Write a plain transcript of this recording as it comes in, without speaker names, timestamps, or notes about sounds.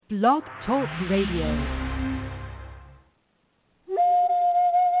Blog Talk Radio.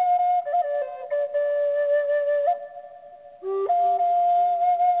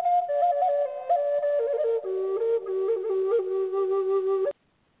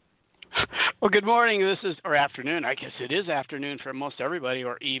 Well, good morning. This is, or afternoon. I guess it is afternoon for most everybody,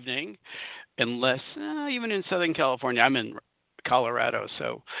 or evening, unless even in Southern California. I'm in Colorado,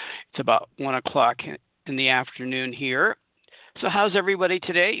 so it's about 1 o'clock in the afternoon here. So how's everybody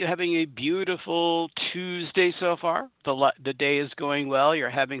today? You having a beautiful Tuesday so far? The day is going well. You're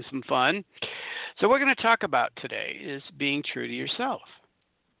having some fun. So what we're going to talk about today is being true to yourself.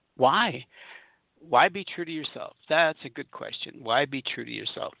 Why? Why be true to yourself? That's a good question. Why be true to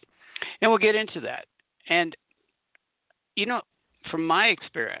yourself? And we'll get into that. And, you know, from my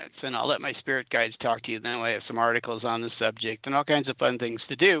experience, and I'll let my spirit guides talk to you, then I have some articles on the subject and all kinds of fun things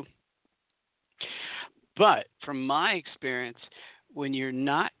to do. But from my experience, when you're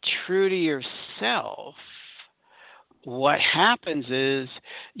not true to yourself, what happens is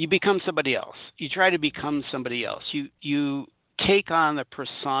you become somebody else. You try to become somebody else. You take on the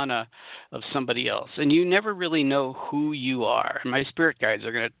persona of somebody else, and you never really know who you are. My spirit guides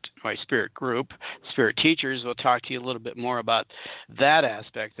my spirit group, spirit teachers will talk to you a little bit more about that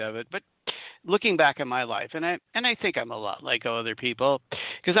aspect of it. But looking back at my life, and I think I'm a lot like other people,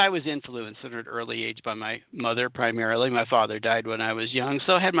 because I was influenced at an early age by my mother primarily. My father died when I was young,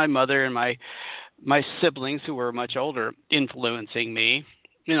 so I had my mother and my siblings who were much older influencing me.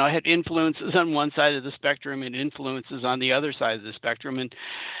 You know, I had influences on one side of the spectrum and influences on the other side of the spectrum. And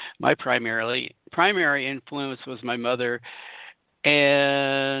my primary influence was my mother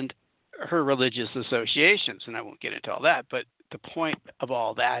and her religious associations. And I won't get into all that. But the point of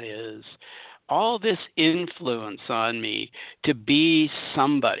all that is all this influence on me to be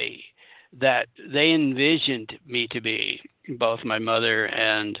somebody that they envisioned me to be, both my mother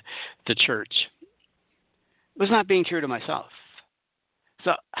and the church, was not being true to myself.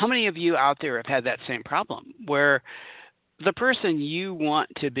 So how many of you out there have had that same problem where the person you want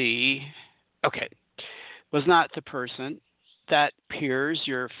to be, was not the person that peers,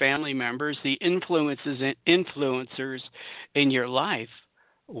 your family members, the influencers in your life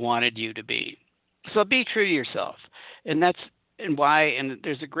wanted you to be? So be true to yourself. And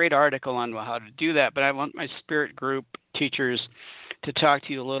there's a great article on how to do that, but I want my spirit group teachers to talk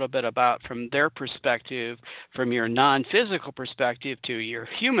to you a little bit about, from their perspective, from your non-physical perspective to your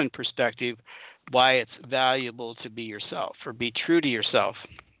human perspective, why it's valuable to be yourself or be true to yourself.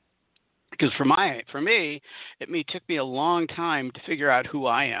 Because for me, it took me a long time to figure out who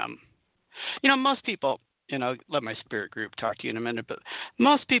I am. You know, most people, let my spirit group talk to you in a minute, but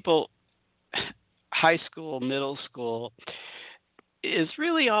most people, high school, middle school, is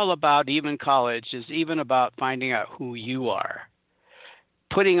really all about, even college, is even about finding out who you are.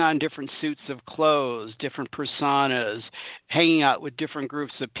 Putting on different suits of clothes, different personas, hanging out with different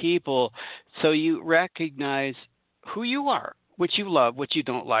groups of people, so you recognize who you are, what you love, what you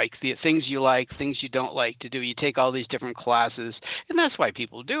don't like, the things you like, things you don't like to do. You take all these different classes, and that's why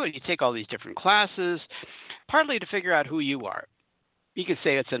people do it. You take all these different classes, partly to figure out who you are. You could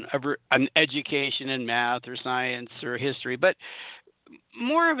say it's an education in math or science or history, but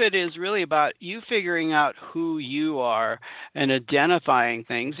more of it is really about you figuring out who you are and identifying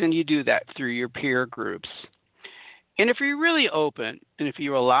things, and you do that through your peer groups. And if you're really open and if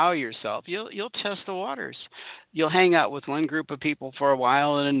you allow yourself, you'll test the waters. You'll hang out with one group of people for a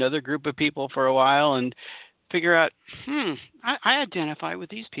while and another group of people for a while and figure out, I identify with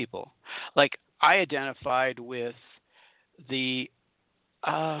these people. Like I identified with the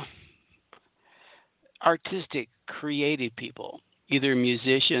artistic, creative people, either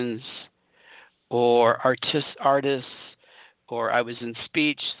musicians or artists, or I was in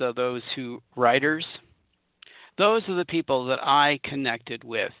speech, so those who writers. Those are the people that I connected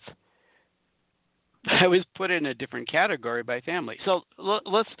with. I was put in a different category by family. So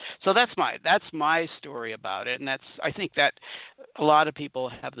that's my story about it, and I think that a lot of people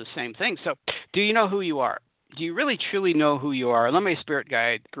have the same thing. So, do you know who you are? Do you really truly know who you are? Let me spirit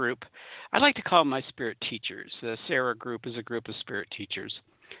guide group. I like to call them my spirit teachers. The Sarah group is a group of spirit teachers,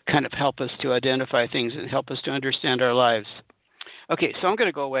 kind of help us to identify things and help us to understand our lives. Okay, so I'm going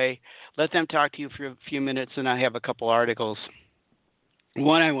to go away, let them talk to you for a few minutes, and I have a couple articles.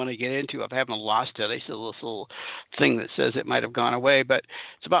 One I want to get into, I haven't lost it. I see this little thing that says it might have gone away, but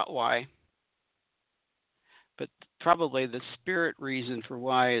it's about why. But probably the spirit reason for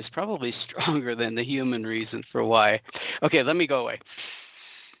why is probably stronger than the human reason for why. Okay, let me go away.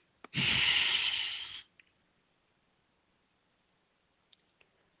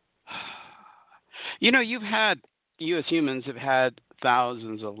 You know, you as humans have had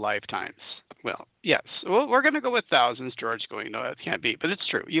thousands of lifetimes. Well, yes. Well, we're going to go with thousands. George going, no, that can't be. But it's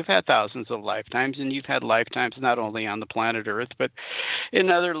true. You've had thousands of lifetimes, and you've had lifetimes not only on the planet Earth, but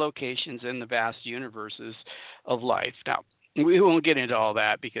in other locations in the vast universes of life. Now, we won't get into all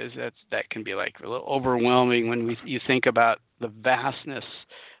that because that can be like a little overwhelming when you think about the vastness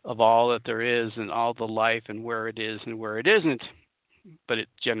of all that there is and all the life and where it is and where it isn't. But it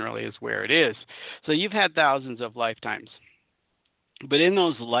generally is where it is. So you've had thousands of lifetimes. But in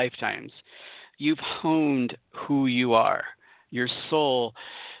those lifetimes, you've honed who you are. Your soul,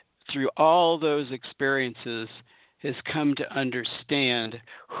 through all those experiences, has come to understand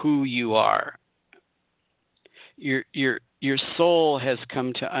who you are. Your soul has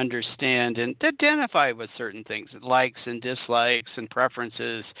come to understand and identify with certain things, likes and dislikes and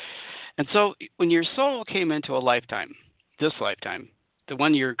preferences. And so when your soul came into a lifetime, this lifetime, the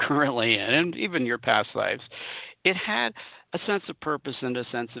one you're currently in, and even your past lives, it had a sense of purpose and a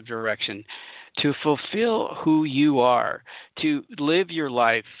sense of direction to fulfill who you are, to live your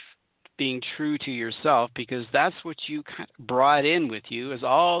life being true to yourself, because that's what you brought in with you, is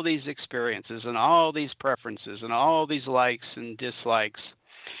all these experiences and all these preferences and all these likes and dislikes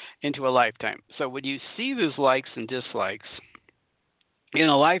into a lifetime. So when you see those likes and dislikes in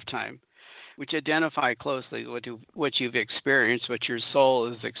a lifetime, which identify closely with what you've experienced, what your soul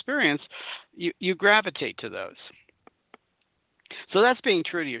has experienced, you gravitate to those. So that's being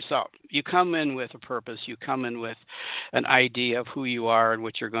true to yourself. You come in with a purpose. You come in with an idea of who you are and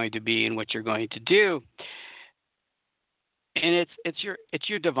what you're going to be and what you're going to do. And it's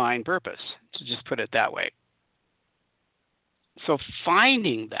your divine purpose, to just put it that way. So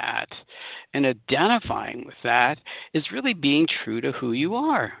finding that and identifying with that is really being true to who you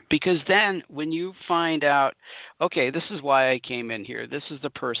are. Because then when you find out, okay, this is why I came in here. This is the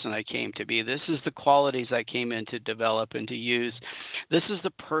person I came to be. This is the qualities I came in to develop and to use. This is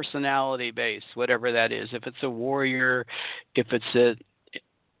the personality base, whatever that is. If it's a warrior, if it's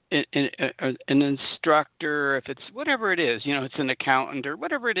an instructor, if it's whatever it is, it's an accountant or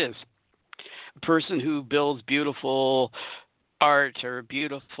whatever it is. A person who builds beautiful art or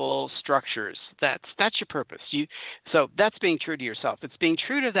beautiful structures. That's your purpose. So that's being true to yourself. It's being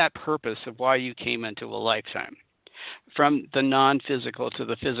true to that purpose of why you came into a lifetime, from the non-physical to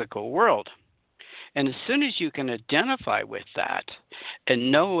the physical world. And as soon as you can identify with that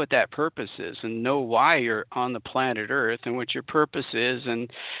and know what that purpose is and know why you're on the planet Earth and what your purpose is, and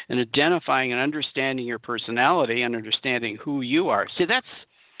identifying and understanding your personality and understanding who you are. See, that's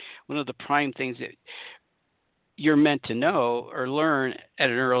one of the prime things that you're meant to know or learn at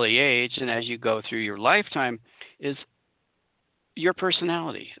an early age, and as you go through your lifetime, is your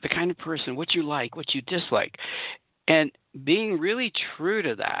personality, the kind of person, what you like, what you dislike. And being really true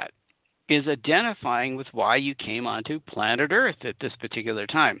to that is identifying with why you came onto planet Earth at this particular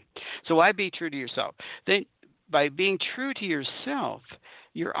time. So why be true to yourself? Then by being true to yourself,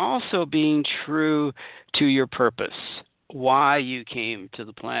 you're also being true to your purpose. Why you came to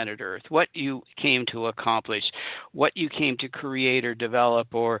the planet Earth, what you came to accomplish, what you came to create or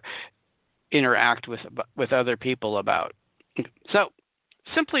develop or interact with other people about. So,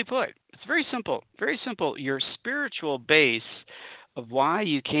 simply put, it's very simple, very simple. Your spiritual base of why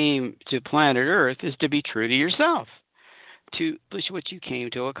you came to planet Earth is to be true to yourself, to accomplish what you came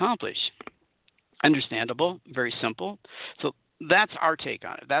to accomplish. Understandable, very simple. So that's our take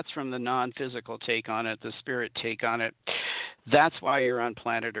on it. That's from the non-physical take on it, the spirit take on it. That's why you're on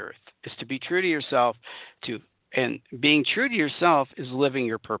planet Earth, is to be true to yourself. And being true to yourself is living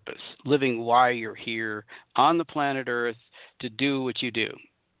your purpose, living why you're here on the planet Earth to do what you do.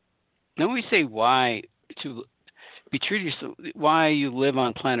 Now, when we say why to be true to yourself, why you live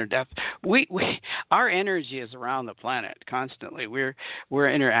on planet Earth. Our energy is around the planet constantly. We're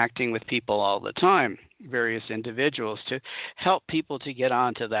interacting with people all the time, various individuals, to help people to get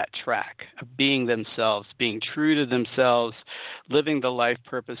onto that track of being themselves, being true to themselves, living the life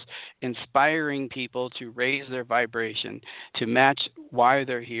purpose, inspiring people to raise their vibration, to match why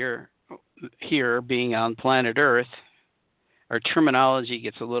they're here being on planet Earth. Our terminology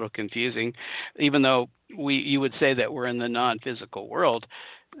gets a little confusing, even though you would say that we're in the non-physical world.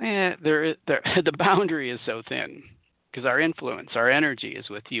 The boundary is so thin because our influence, our energy is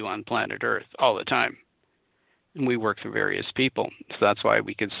with you on planet Earth all the time. And we work for various people, so that's why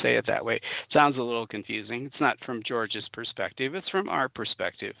we could say it that way. It sounds a little confusing. It's not from George's perspective. It's from our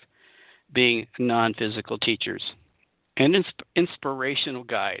perspective, being non-physical teachers and inspirational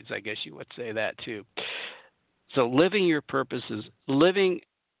guides, I guess you would say that too. So living your purpose is living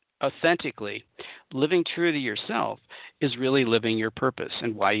authentically, living true to yourself is really living your purpose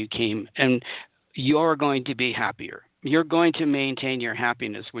and why you came. And you're going to be happier. You're going to maintain your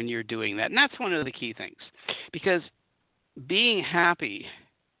happiness when you're doing that. And that's one of the key things. Because being happy,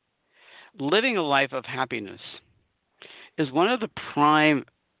 living a life of happiness, is one of the prime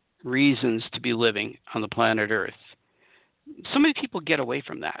reasons to be living on the planet Earth. So many people get away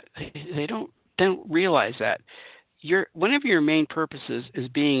from that. They don't realize that. One of your main purposes is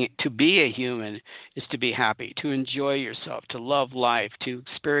to be a human is to be happy, to enjoy yourself, to love life, to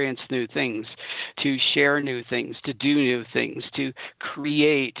experience new things, to share new things, to do new things, to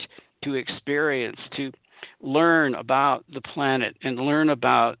create, to experience, to learn about the planet and learn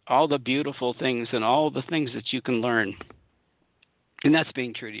about all the beautiful things and all the things that you can learn. And that's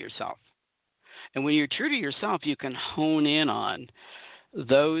being true to yourself. And when you're true to yourself, you can hone in on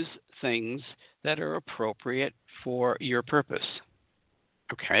those things that are appropriate for your purpose.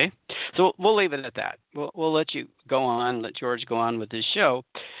 Okay? So we'll leave it at that. We'll let you go on, let George go on with his show.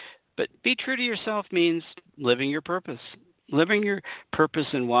 But be true to yourself means living your purpose. Living your purpose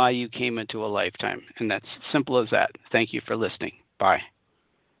and why you came into a lifetime. And that's simple as that. Thank you for listening. Bye.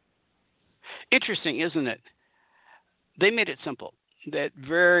 Interesting, isn't it? They made it simple. That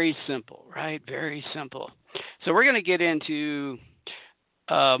very simple, right? Very simple. So we're going to get into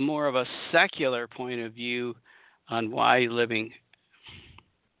more of a secular point of view on why you're living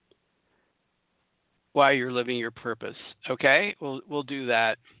your purpose. Okay, we'll do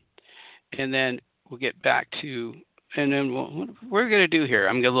that, and then we'll get back to. And then what we're going to do here,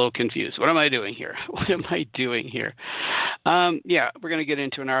 I'm a little confused. What am I doing here? Yeah, we're going to get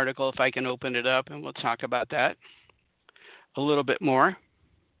into an article if I can open it up, and we'll talk about that a little bit more.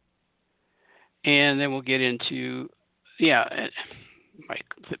 And then we'll get into, the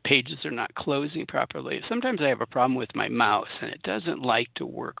pages are not closing properly. Sometimes I have a problem with my mouse, and it doesn't like to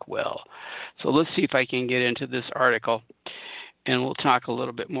work well. So let's see if I can get into this article, and we'll talk a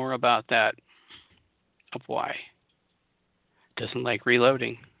little bit more about that, of why. Doesn't like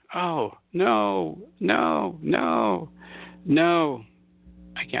reloading. Oh, no.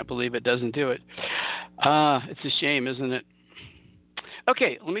 I can't believe it doesn't do it. It's a shame, isn't it?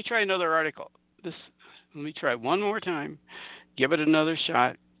 Okay, let me try another article. Let me try one more time. Give it another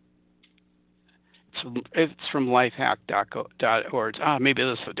shot. It's from lifehack.org. Maybe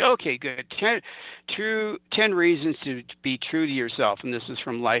this one. Okay, good. 10 reasons to be true to yourself. And this is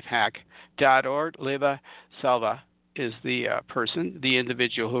from lifehack.org. Leva Salva is the the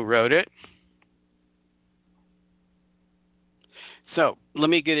individual who wrote it. So let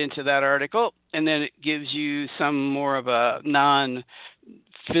me get into that article, and then it gives you some more of a non-physical,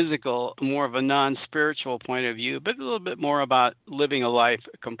 more of a non-spiritual point of view, but a little bit more about living a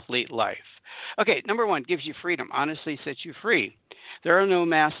complete life. Okay, number 1, gives you freedom, honestly sets you free. There are no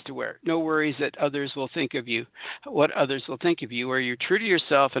masks to wear, no worries that others will think of you, what others will think of you, where you're true to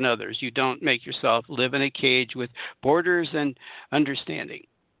yourself and others. You don't make yourself live in a cage with borders and understanding.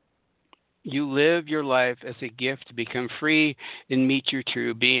 You live your life as a gift to become free and meet your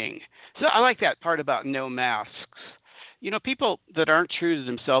true being. So I like that part about no masks. People that aren't true to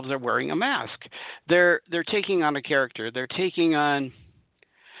themselves are wearing a mask. They're taking on a character. They're taking on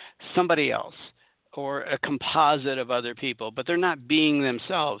somebody else or a composite of other people, but they're not being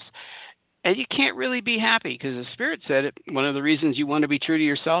themselves. And you can't really be happy because the Spirit said it. One of the reasons you want to be true to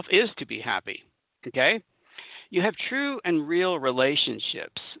yourself is to be happy. Okay? You have true and real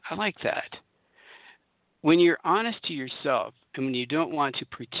relationships. I like that. When you're honest to yourself and when you don't want to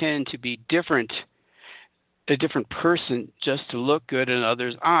pretend to be a different person just to look good in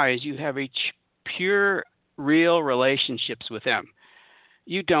others' eyes, you have pure, real relationships with them.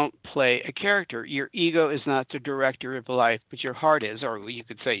 You don't play a character. Your ego is not the director of life, but your heart is, or you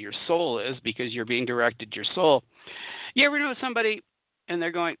could say your soul is, because you're being directed your soul. You ever know somebody and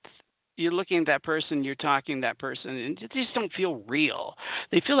you're looking at that person, you're talking to that person, and they just don't feel real.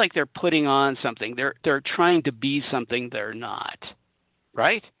 They feel like they're putting on something. They're trying to be something they're not,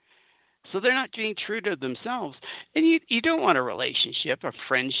 right? So they're not being true to themselves. And you don't want a relationship, a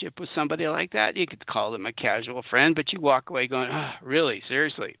friendship with somebody like that. You could call them a casual friend, but you walk away going, oh, really,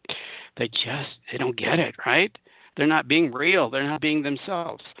 seriously? They don't get it, right? They're not being real. They're not being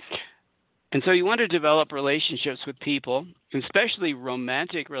themselves. And so you want to develop relationships with people, especially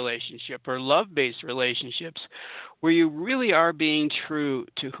romantic relationship or love-based relationships, where you really are being true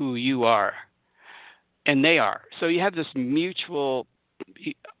to who you are and they are. So you have this mutual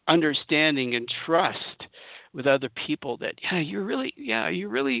understanding and trust with other people that, you're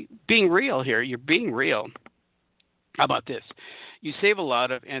really being real here. You're being real. How about this? You save a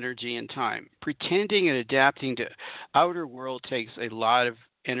lot of energy and time. Pretending and adapting to outer world takes a lot of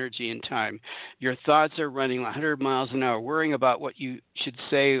energy and time. Your thoughts are running 100 miles an hour, worrying about what you should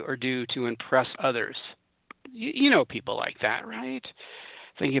say or do to impress others. You know people like that, right?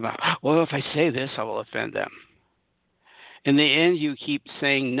 Thinking about, well, if I say this, I will offend them. In the end, you keep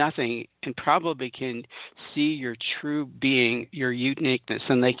saying nothing and probably can see your true being, your uniqueness,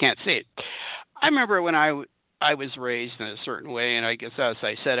 and they can't see it. I remember when I was raised in a certain way, and I guess as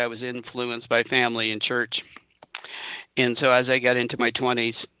I said, I was influenced by family and church. And so as I got into my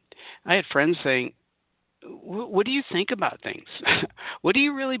 20s, I had friends saying, "What do you think about things? What do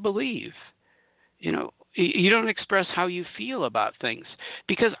you really believe? You know, you don't express how you feel about things."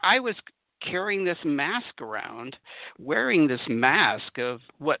 Because I was carrying this mask around, wearing this mask of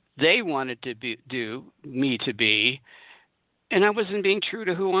what they wanted to do me to be, and I wasn't being true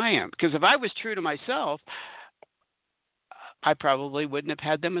to who I am. Because if I was true to myself, I probably wouldn't have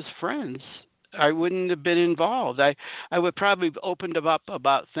had them as friends. I wouldn't have been involved. I would probably have opened them up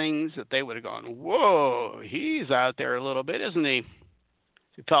about things that they would have gone, "Whoa, he's out there a little bit, isn't he?"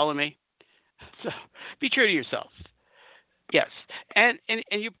 You follow me? So be true to yourself. Yes, and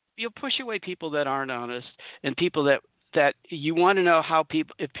you'll push away people that aren't honest and people that you want to know how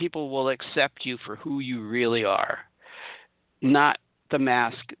people if people will accept you for who you really are, not the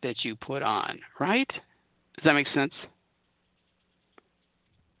mask that you put on. Right? Does that make sense?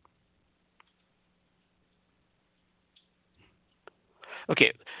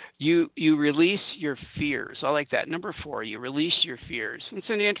 Okay, you release your fears. I like that. Number four, you release your fears. It's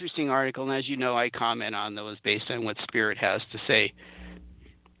an interesting article, and as you know, I comment on those based on what Spirit has to say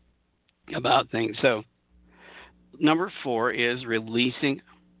about things. So, number four is releasing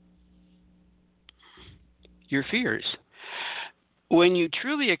your fears. When you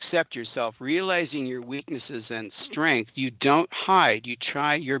truly accept yourself, realizing your weaknesses and strength, you don't hide. You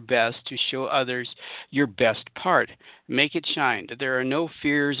try your best to show others your best part. Make it shine. There are no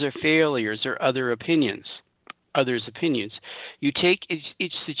fears or failures or others' opinions. You take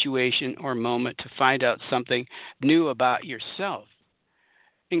each situation or moment to find out something new about yourself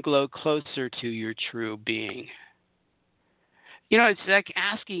and grow closer to your true being. It's like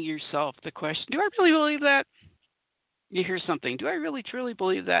asking yourself the question, do I really believe that? You hear something. Do I really truly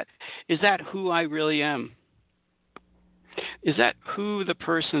believe that? Is that who I really am? Is that who the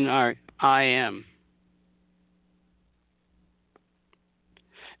person I am?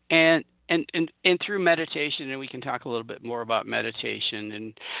 And through meditation, and we can talk a little bit more about meditation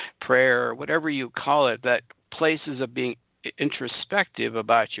and prayer, whatever you call it, that places of being introspective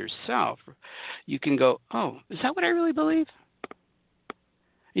about yourself, you can go, oh, is that what I really believe?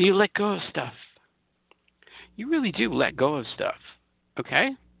 And you let go of stuff. You really do let go of stuff, okay?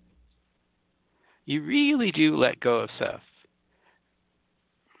 You really do let go of stuff.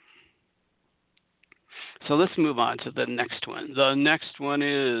 So let's move on to the next one. The next one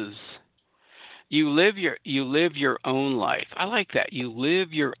is you live your own life. I like that. You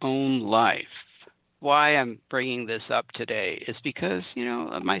live your own life. Why I'm bringing this up today is because,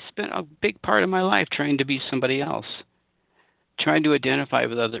 I spent a big part of my life trying to be somebody else, trying to identify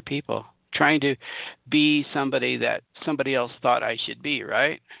with other people, trying to be somebody that somebody else thought I should be,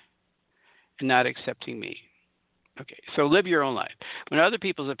 right? And not accepting me. Okay, so live your own life. When other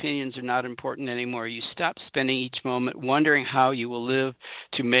people's opinions are not important anymore, you stop spending each moment wondering how you will live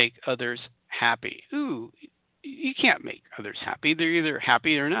to make others happy. Ooh, you can't make others happy. They're either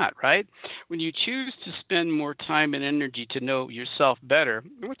happy or not, right? When you choose to spend more time and energy to know yourself better,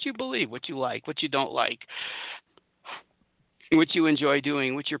 what you believe, what you like, what you don't like, what you enjoy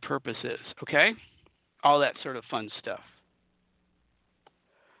doing, what your purpose is, okay? All that sort of fun stuff.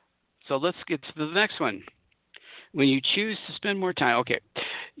 So let's get to the next one. When you choose to spend more time, okay,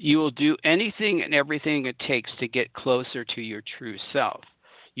 you will do anything and everything it takes to get closer to your true self.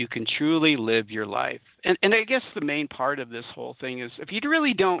 You can truly live your life. And I guess the main part of this whole thing is if you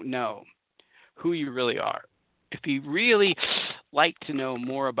really don't know who you really are, if you really like to know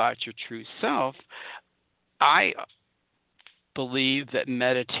more about your true self, I believe that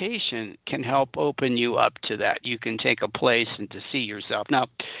meditation can help open you up to that. You can take a place and to see yourself. Now,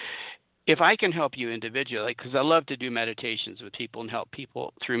 if I can help you individually, because I love to do meditations with people and help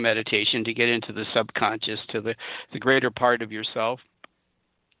people through meditation to get into the subconscious, to the greater part of yourself,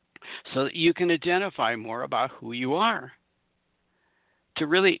 so that you can identify more about who you are, to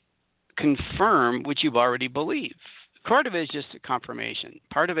really confirm what you've already believed. Part of it is just a confirmation.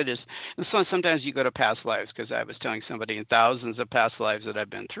 Part of it is, and so sometimes you go to past lives, because I was telling somebody in thousands of past lives that I've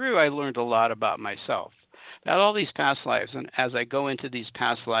been through, I learned a lot about myself. About all these past lives, and as I go into these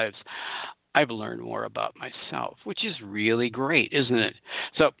past lives, I've learned more about myself, which is really great, isn't it?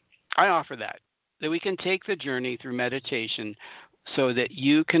 So I offer that we can take the journey through meditation so that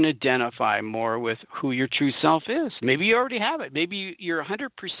you can identify more with who your true self is. Maybe you already have it. Maybe you're 100%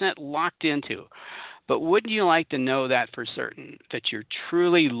 locked into But wouldn't you like to know that for certain, that you're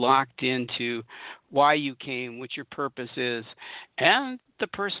truly locked into why you came, what your purpose is, and the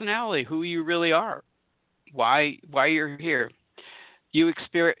personality, who you really are, why you're here. You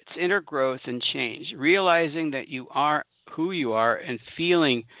experience inner growth and change, realizing that you are who you are and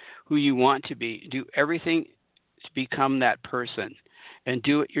feeling who you want to be. Do everything to become that person and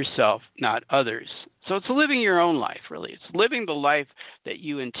do it yourself, not others. So it's living your own life, really. It's living the life that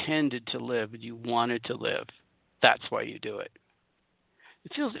you intended to live and you wanted to live. That's why you do it.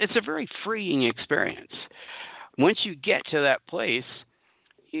 It's a very freeing experience. Once you get to that place,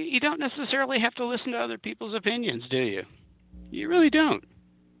 you don't necessarily have to listen to other people's opinions, do you? You really don't.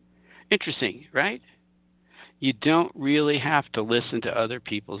 Interesting, right? You don't really have to listen to other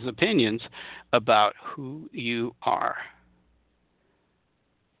people's opinions about who you are.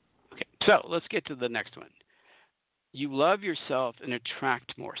 Okay, so let's get to the next one. You love yourself and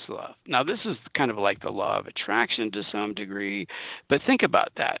attract more love. Now, this is kind of like the law of attraction to some degree, but think about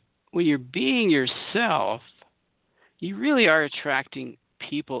that. When you're being yourself, you really are attracting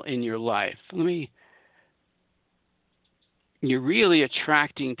people in your life. You're really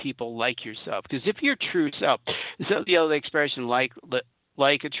attracting people like yourself. Because if you're true self, so the other expression, like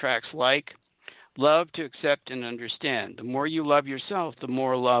attracts like, love to accept and understand. The more you love yourself, the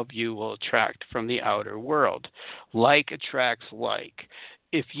more love you will attract from the outer world. Like attracts like.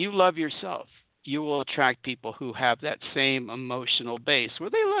 If you love yourself, you will attract people who have that same emotional base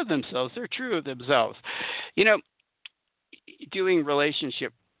where they love themselves. They're true of themselves. You know, doing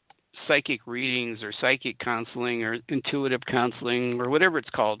relationship psychic readings or psychic counseling or intuitive counseling or whatever it's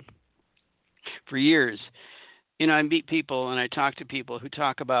called for years, I meet people and I talk to people who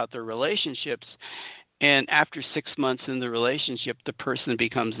talk about their relationships, and after 6 months in the relationship, the person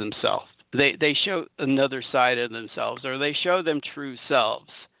becomes themselves. They show another side of themselves, or they show them true selves.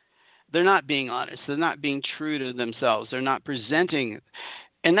 They're not being honest. They're not being true to themselves. They're not presenting.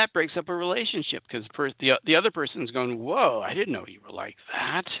 And that breaks up a relationship because the other person's going, whoa, I didn't know you were like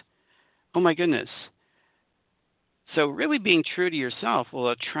that. Oh, my goodness. So really being true to yourself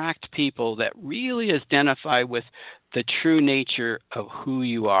will attract people that really identify with the true nature of who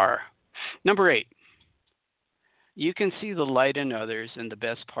you are. Number 8, you can see the light in others and the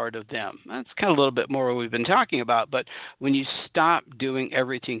best part of them. That's kind of a little bit more what we've been talking about, but when you stop doing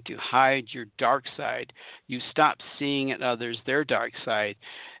everything to hide your dark side, you stop seeing in others their dark side,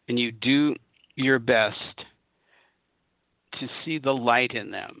 and you do your best to see the light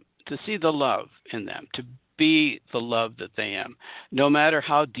in them, to see the love in them, to be the love that they am, no matter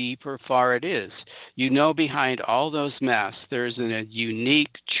how deep or far it is. Behind all those masks, there's a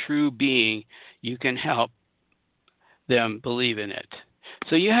unique, true being. You can help them believe in it.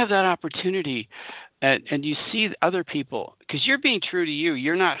 So you have that opportunity, and you see other people, because you're being true to you.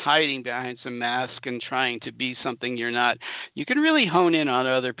 You're not hiding behind some mask and trying to be something you're not. You can really hone in on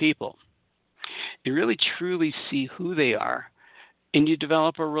other people and really truly see who they are, and you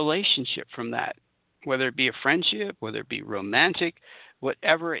develop a relationship from that. Whether it be a friendship, whether it be romantic,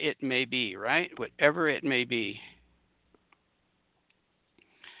 whatever it may be, right? Whatever it may be.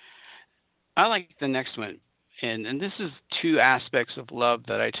 I like the next one. And this is 2 aspects of love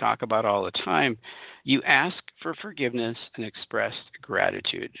that I talk about all the time. You ask for forgiveness and express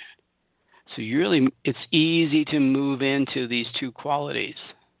gratitude. So it's easy to move into these 2 qualities.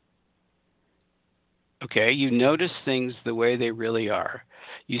 Okay, you notice things the way they really are.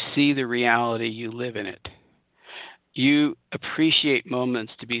 You see the reality, you live in it. You appreciate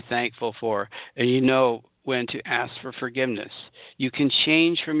moments to be thankful for, and you know when to ask for forgiveness. You can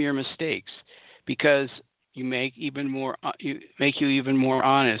change from your mistakes because you make you even more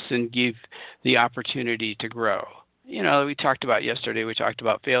honest and give the opportunity to grow. We talked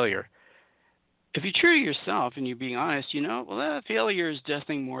about failure. If you're true to yourself and you're being honest, failure is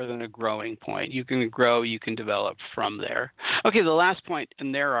nothing more than a growing point. You can grow, you can develop from there. Okay, the last point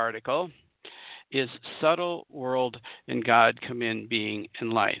in their article is subtle world and God come in being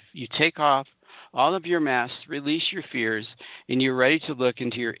in life. You take off all of your masks, release your fears, and you're ready to look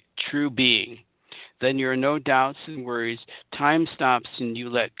into your true being. Then there are no doubts and worries. Time stops and you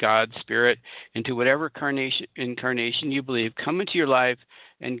let God's Spirit into whatever incarnation you believe come into your life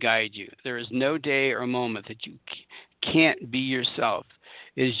and guide you. There is no day or moment that you can't be yourself.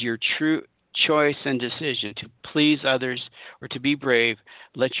 It is your true choice and decision to please others or to be brave.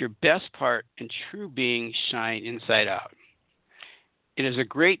 Let your best part and true being shine inside out. It is a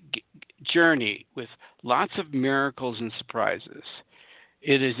great journey with lots of miracles and surprises.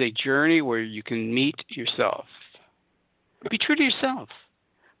 It is a journey where you can meet yourself. Be true to yourself.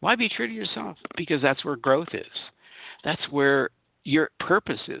 Why be true to yourself? Because that's where growth is. That's where your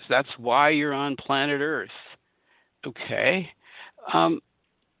purpose is. That's why you're on planet Earth. Okay. Um,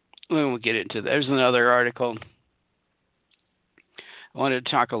 we'll get into that. There's another article. I wanted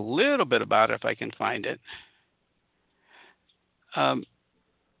to talk a little bit about it if I can find it. Um,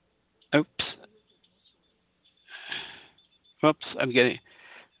 oops. Whoops. I'm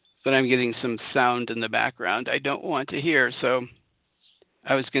getting some sound in the background I don't want to hear. So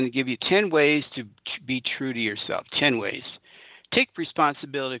I was going to give you 10 ways to be true to yourself. 10 ways. Take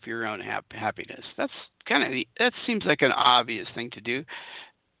responsibility for your own happiness. That seems like an obvious thing to do.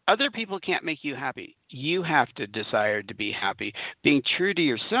 Other people can't make you happy. You have to desire to be happy. Being true to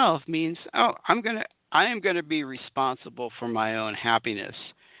yourself means, I am going to be responsible for my own happiness.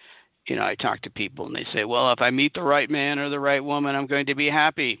 I talk to people and they say, well, if I meet the right man or the right woman, I'm going to be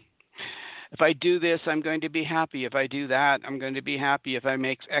happy. If I do this, I'm going to be happy. If I do that, I'm going to be happy. If I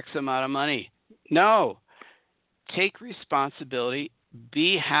make X amount of money. No. Take responsibility.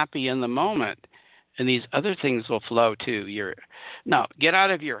 Be happy in the moment. And these other things will flow too. Now, get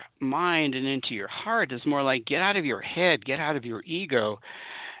out of your mind and into your heart is more like get out of your head, get out of your ego,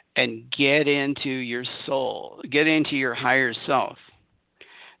 and get into your soul. Get into your higher self.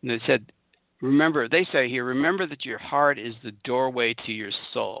 And they say here, remember that your heart is the doorway to your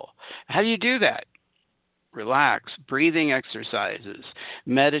soul. How do you do that? Relax, breathing exercises,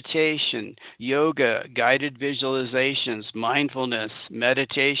 meditation, yoga, guided visualizations, mindfulness,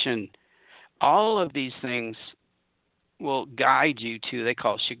 meditation. All of these things will guide you to, they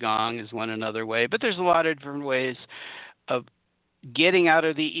call Qigong is one another way, but there's a lot of different ways of getting out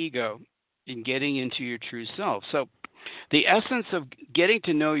of the ego and getting into your true self. So the essence of getting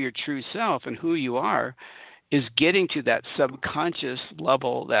to know your true self and who you are is getting to that subconscious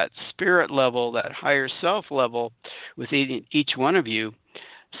level, that spirit level, that higher self level within each one of you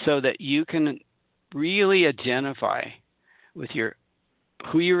so that you can really identify with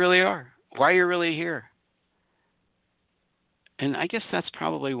who you really are, why you're really here. And I guess that's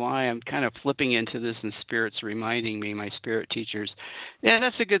probably why I'm kind of flipping into this and Spirit's reminding me, my spirit teachers, yeah,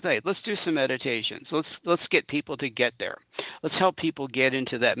 that's a good thing. Let's do some meditations. Let's get people to get there. Let's help people get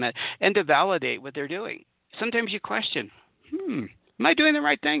into that and to validate what they're doing. Sometimes you question, am I doing the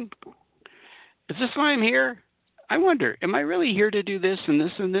right thing? Is this why I'm here? I wonder, am I really here to do this and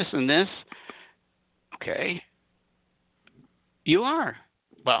this and this and this? Okay. You are.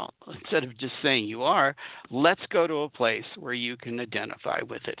 Well, instead of just saying you are, let's go to a place where you can identify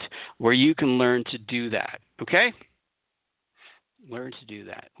with it, where you can learn to do that, okay? Learn to do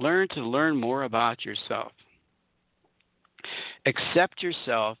that. Learn more about yourself. Accept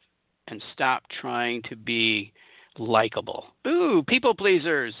yourself and stop trying to be likable. Ooh, people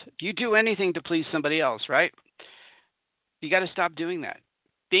pleasers. You do anything to please somebody else, right? You got to stop doing that.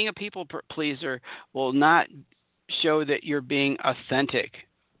 Being a people pleaser will not show that you're being authentic,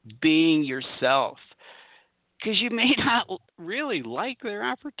 being yourself, because you may not really like their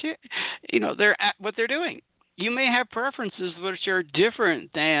opportunity, what they're doing. You may have preferences which are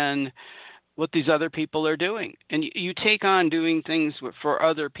different than what these other people are doing, and you take on doing things for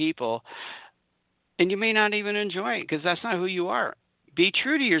other people, and you may not even enjoy it because that's not who you are. Be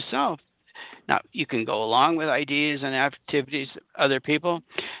true to yourself. Now, you can go along with ideas and activities of other people,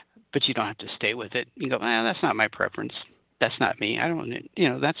 but you don't have to stay with it. You go, that's not my preference. That's not me. I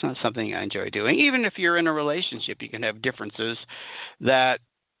don't, that's not something I enjoy doing. Even if you're in a relationship, you can have differences that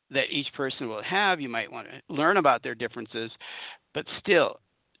each person will have. You might want to learn about their differences, but still,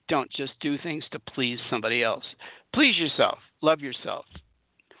 don't just do things to please somebody else. Please yourself. Love yourself.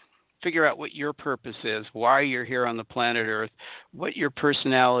 Figure out what your purpose is, why you're here on the planet Earth, what your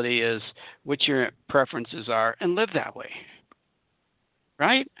personality is, what your preferences are, and live that way.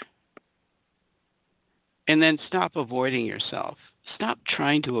 Right? And then stop avoiding yourself. Stop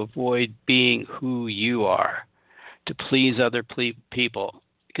trying to avoid being who you are to please other people.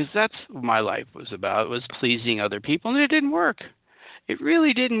 Because that's what my life was about, was pleasing other people. And it didn't work. It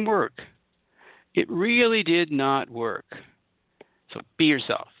really didn't work. It really did not work. So be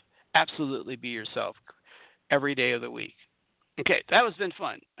yourself. Absolutely be yourself every day of the week. Okay, that has been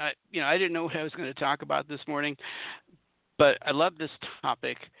fun. I didn't know what I was going to talk about this morning, but I love this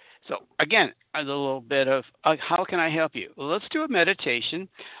topic. So again, a little bit of how can I help you? Well, let's do a meditation.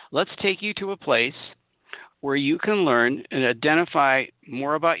 Let's take you to a place where you can learn and identify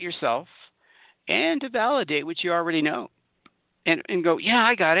more about yourself and to validate what you already know. And go, yeah,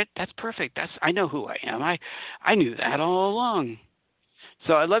 I got it. That's perfect. I know who I am. I knew that all along.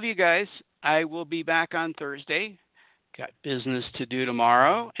 So I love you guys. I will be back on Thursday. Got business to do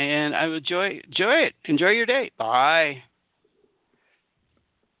tomorrow, and I will enjoy it. Enjoy your day. Bye.